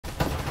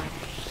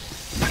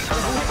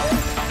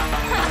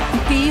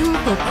Feel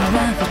the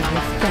gravity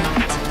of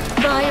fate.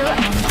 Fire on.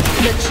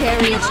 The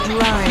chariot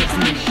drives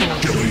me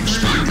forward.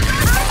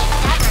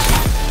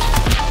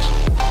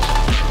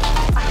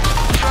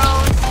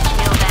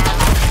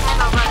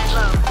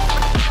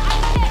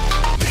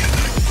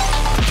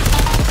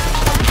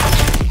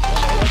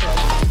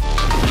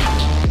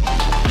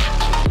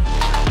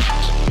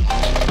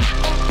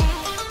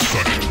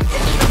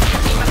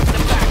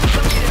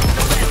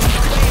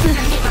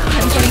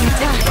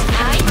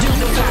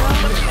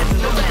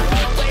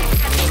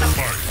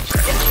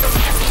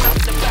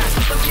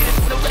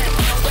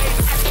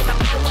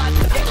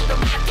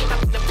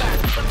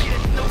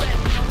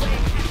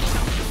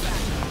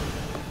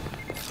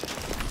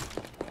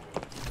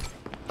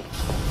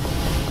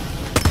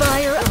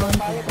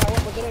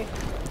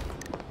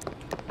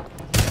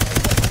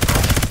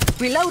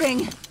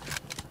 Reloading.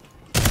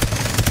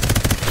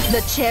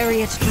 The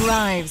chariot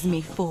drives me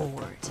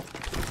forward.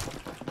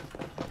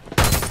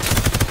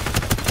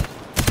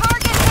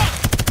 Target hit!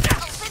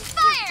 Open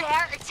fire! You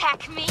dare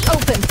attack me?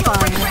 Open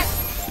fire.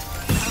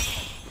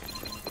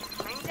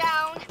 I'm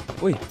down.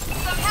 Uy.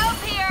 Some help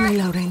here!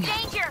 Reloading.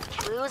 Danger!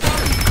 Losing.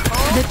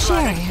 The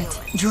chariot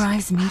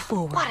drives me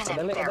forward. What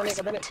an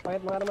embarrassment.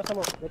 Kahit mga naman sa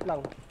mo. Wait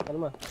lang.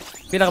 Kalma.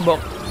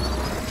 Pinakabok.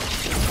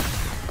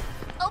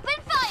 Open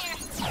fire!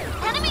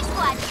 Enemy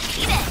squad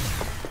defeated!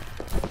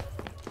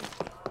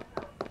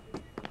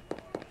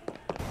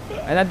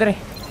 Another.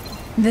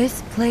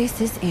 This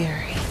place is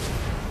eerie.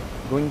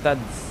 Going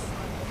tads.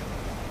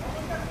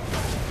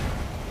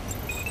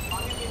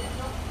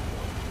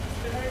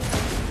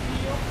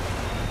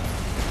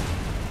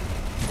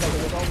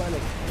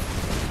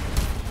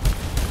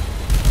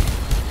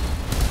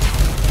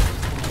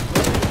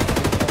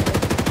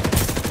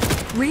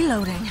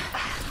 Reloading.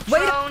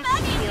 Wait Drones,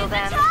 heal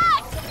them.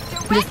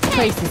 This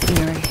place is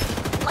eerie.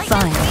 Lightning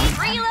Fire. speed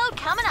reload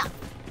coming up.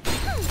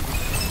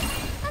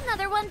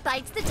 Another one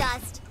bites the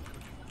dust.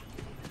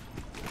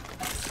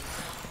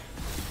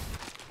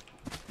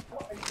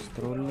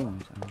 Strolling.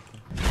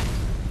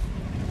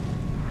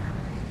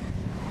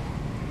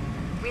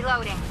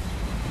 Reloading.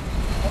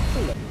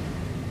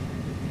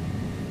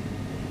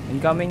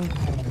 Incoming.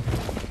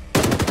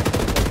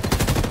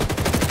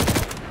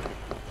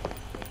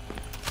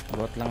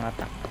 Bot lang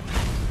ata.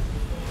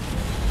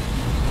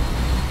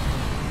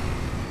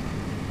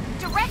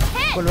 Direct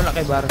hit! Kulo na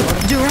kay Barco.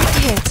 Direct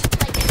hit.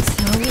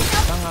 So,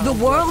 the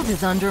world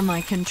is under my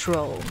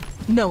control.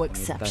 No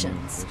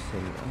exceptions.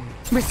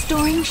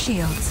 Restoring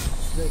shields.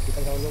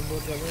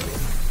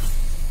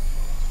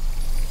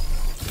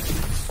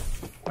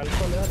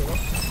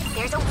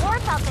 There's a war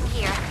falcon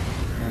here.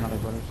 Ano kay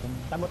Barco?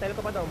 Motel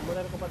ko pa daw.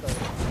 Motel ko pa daw.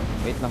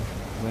 Wait lang.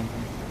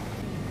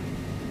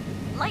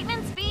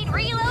 Lightning speed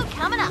reload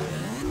coming up.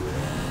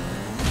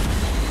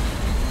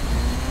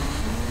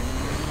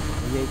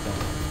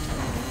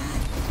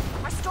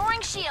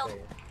 Restoring shield.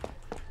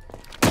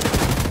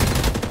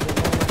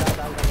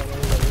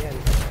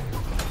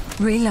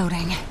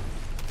 Reloading.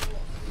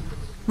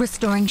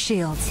 Restoring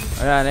shields.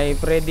 Wala na,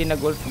 ready na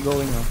golf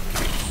going oh.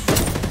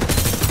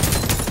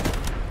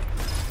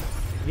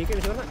 Beacon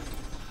is na.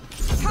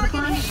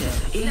 Target hit.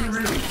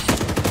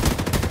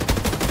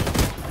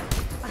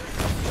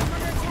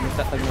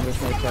 Tatag na may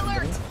sniper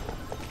ba rin?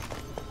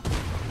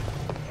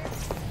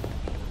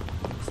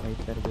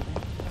 Sniper ba rin?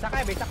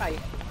 Sakay, bay sakay.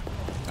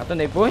 Ato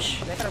na i-push?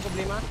 Letter ang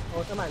problema.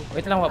 O, saman.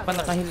 Wait lang, wapa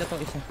nakahila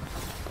tong isa.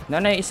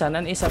 Nanay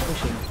isa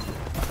pushing.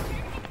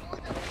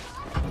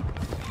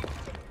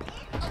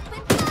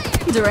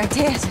 Direct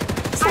hit.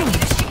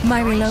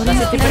 My reloading.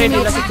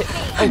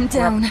 I'm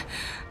down.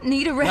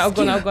 Need a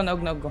rescue.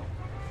 Naog ko.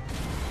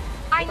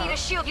 I need a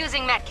shield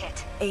using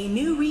medkit. A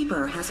new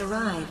Reaper has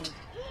arrived.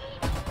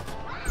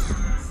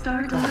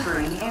 Start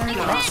delivering area.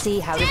 Let's see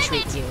how to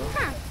treat you.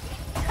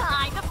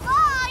 Time to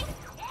fly.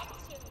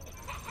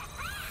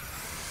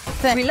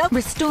 Reload.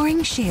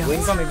 Restoring shield.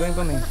 Going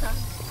pa me.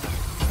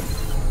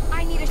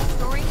 I need a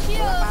restoring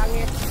shield.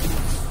 Pangit.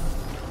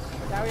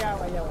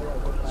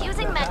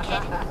 Using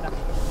medkit.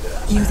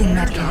 Using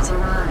medkit.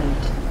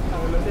 Arrived.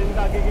 Ang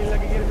Lucinda, gigil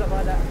sa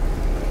bada.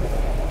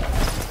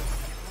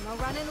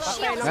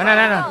 Shield.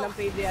 No. Ng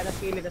PD, alas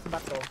kilid, as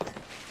bato.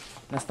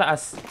 Nas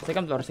taas.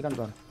 Second floor.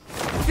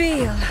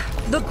 Feel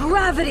the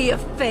gravity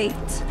of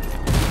fate.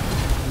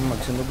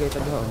 Magsunog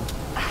ito doon.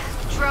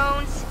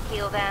 Drones,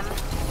 heal them.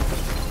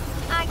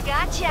 I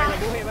gotcha.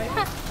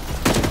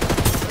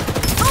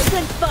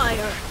 Open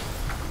fire.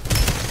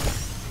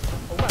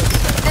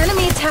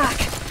 Enemy attack.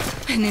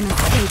 An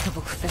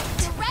inescapable fate.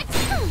 Direct.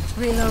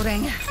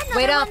 Reloading.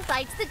 Wait up. One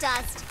bites the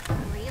dust.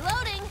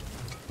 Reloading.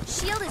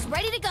 Shield is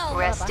ready to go.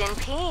 Rest in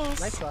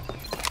peace. Nice one.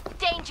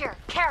 Danger.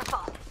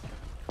 Careful.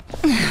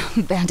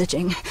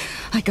 Bandaging.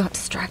 I got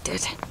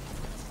distracted.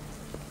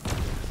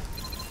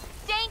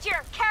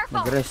 Danger.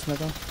 Careful. Nag-rest na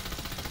to.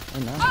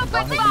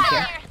 Open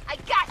fire. I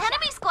got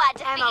enemy squad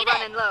defeated. Ammo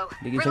running low.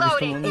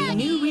 Reloading. A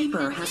new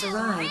Reaper has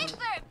arrived.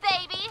 Reaper,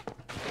 baby.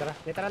 Tara,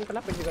 literan pala,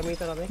 pwede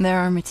gamitin natin. There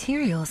are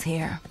materials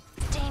here.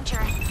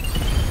 Danger.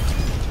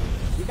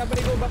 Di ka ba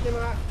nigubat ng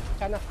mga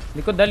kana?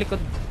 Likod.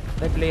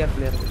 Player.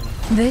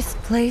 This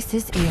place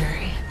is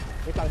eerie.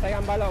 Wait lang,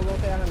 sayang bala.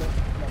 Huwag sayang ano.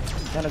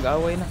 Yan,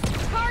 nag-aaway na.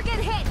 Target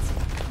hit.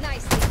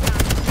 Nicely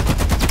done.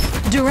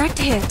 Direct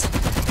hit.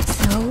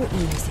 So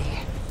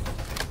easy.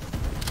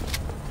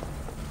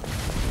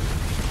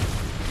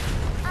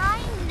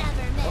 I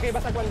never miss. Okay,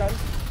 basag one down.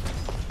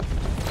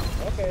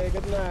 Okay,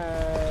 good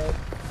night.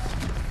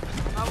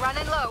 I'm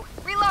running low.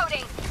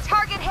 Reloading.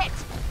 Target hit.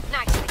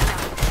 Nicely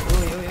done.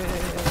 Uy.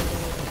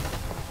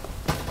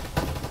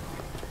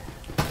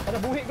 Ano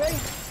buhi, guys?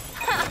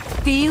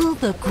 Feel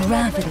the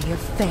gravity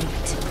of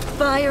fate.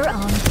 Fire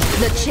on.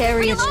 The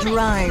chariot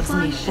drives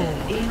me Supply ship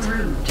forward. en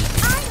route.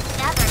 I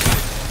never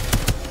miss.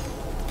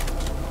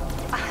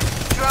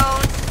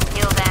 Drones.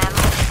 Kill them.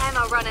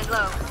 Ammo running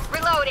low.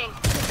 Reloading.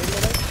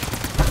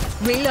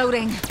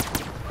 Reloading.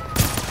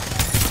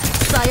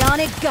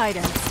 Psionic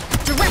guidance.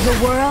 The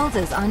world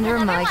is under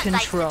Another my one bites the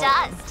control.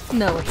 dust.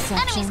 No Enemy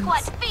exceptions.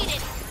 squad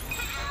defeated.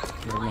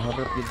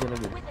 Maharap din sila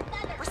dun.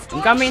 Restore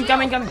Incoming.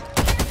 shield.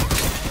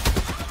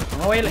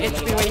 Mga way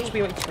HP.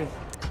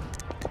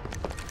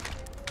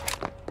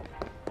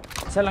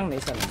 Isa lang.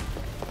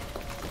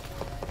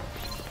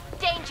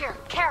 Danger.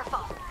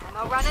 Careful.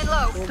 Ammo running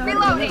low. Start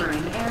Reloading.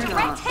 delivering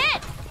Direct airdrop.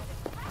 hit.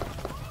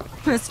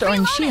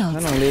 Restoring shields.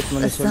 Anong late mo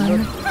The na sun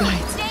sundot?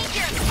 guides.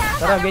 Danger. Careful.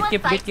 Tara, Another one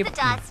gatekeep, bites gatekeep. the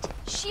dust.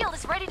 Shield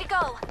is ready to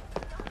go.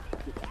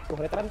 Kung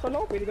retran ko,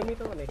 no? Pwede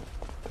gamitin ko na eh.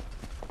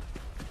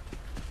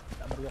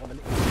 Sabari ako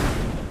dali.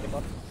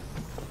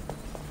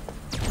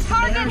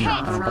 Target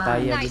hit. Pataya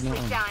din Nicely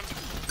yung done.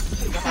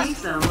 Safe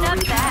zone Not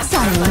will bad.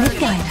 Psionic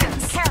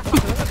guidance.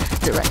 Careful.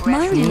 Direct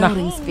my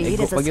reloading Nah. speed is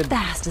Ikaw pa as yun.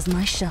 fast as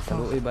my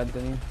shuffle. Uy, bad ka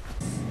niya.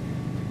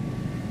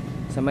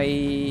 Sa may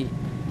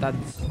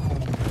tads.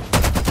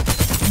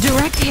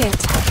 Direct hit.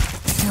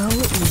 So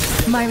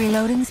easy. My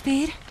reloading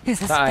speed is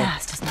as Saan?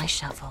 fast as my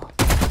shuffle.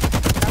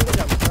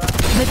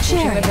 The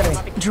chariot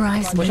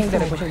drives me Pushing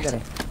forward.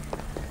 dere.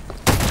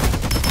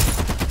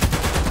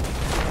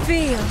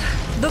 Feel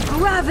the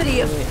gravity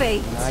of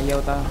fate.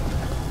 Naayaw ta.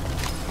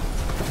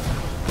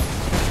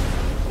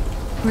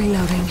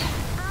 Reloading.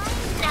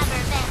 Never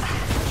miss.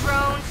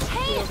 Drones.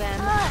 Hey,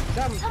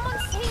 someone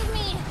save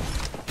me.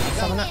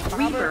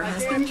 Reaper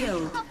has been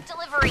killed. Help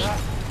delivery.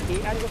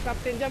 Ian ko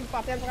Captain Jam.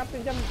 Pasiyan ko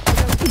Captain Jam.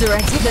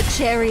 Direct. The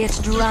chariot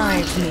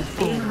drives me En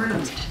forward.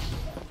 route.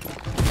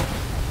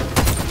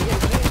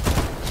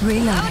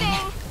 Reloading.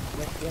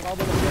 Yung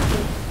kaubo ng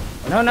Jam.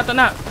 Ano, nato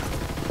na.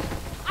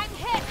 I'm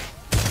hit.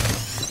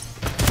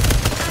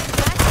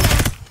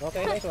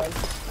 Okay, nice one.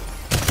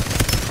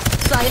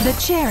 The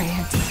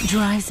chariot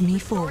drives me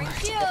forward.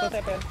 Ito,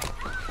 Tepen.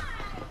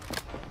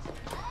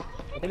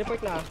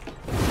 Teleport na.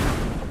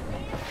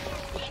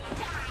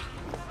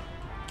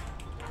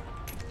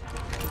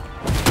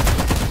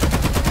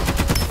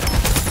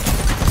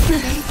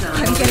 Safe zone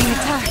I'm getting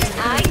attacked.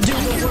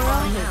 The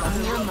world is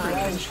under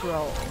my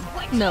control.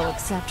 No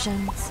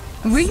exceptions.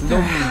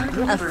 Reaper,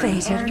 a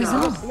fated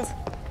result.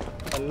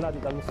 Wala, di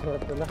kami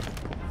surat na.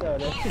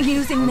 Sorry.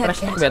 Using that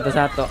Crash na beto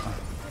sa ato.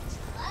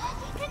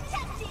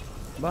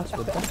 Boss,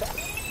 good ka.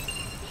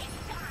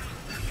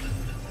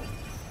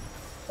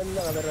 Ano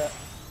na kamera?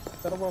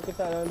 Pero mo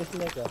kita na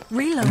listener ka.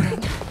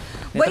 reloading.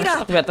 Wait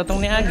up. Beto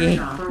tong ni Agi.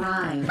 airdrop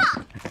arrived.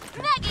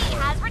 Maggie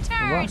has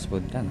returned. Boss,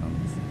 good ka no.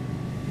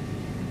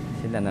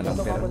 Sila na lang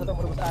Ano ka pero. ba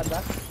sa sa Ada?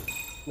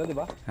 No, di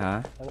ba? Ha?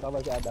 Ano ka ba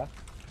si Ada?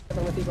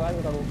 Katong natikuan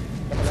ko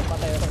katong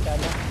patay na sa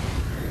Ada.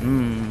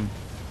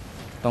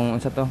 Tong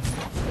sa to.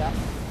 Ya.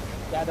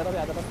 Ya Ada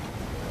to.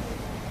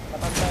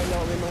 Patantay niyo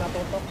may mga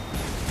totok.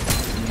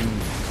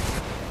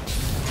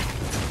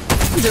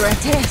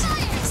 Direct hit.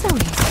 So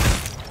easy.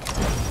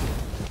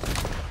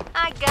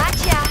 I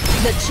gotcha.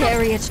 The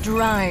chariot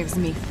drives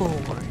me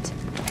forward.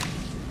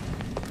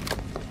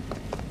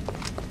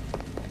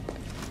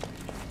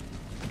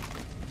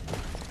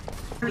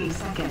 30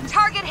 seconds.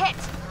 Target hit.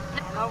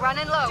 Ammo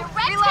running low.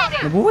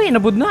 Reloading. Nabuhay,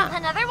 nabud na.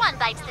 Another one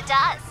bites the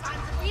dust.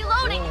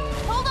 Reloading.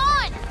 Hold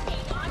on.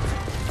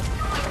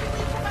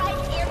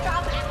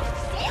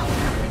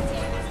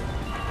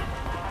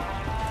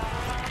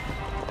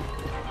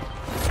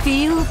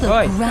 Feel the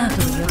Oi.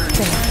 gravity of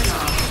fate.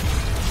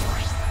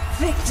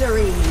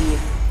 Victory!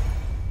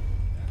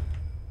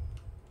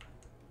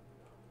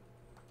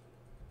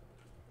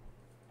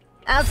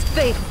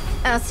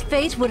 As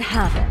fate would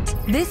have it,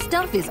 this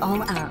stuff is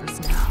all ours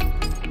now.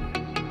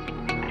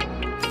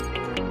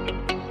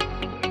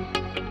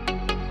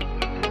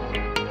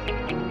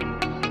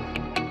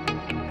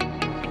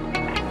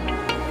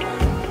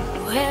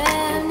 Well,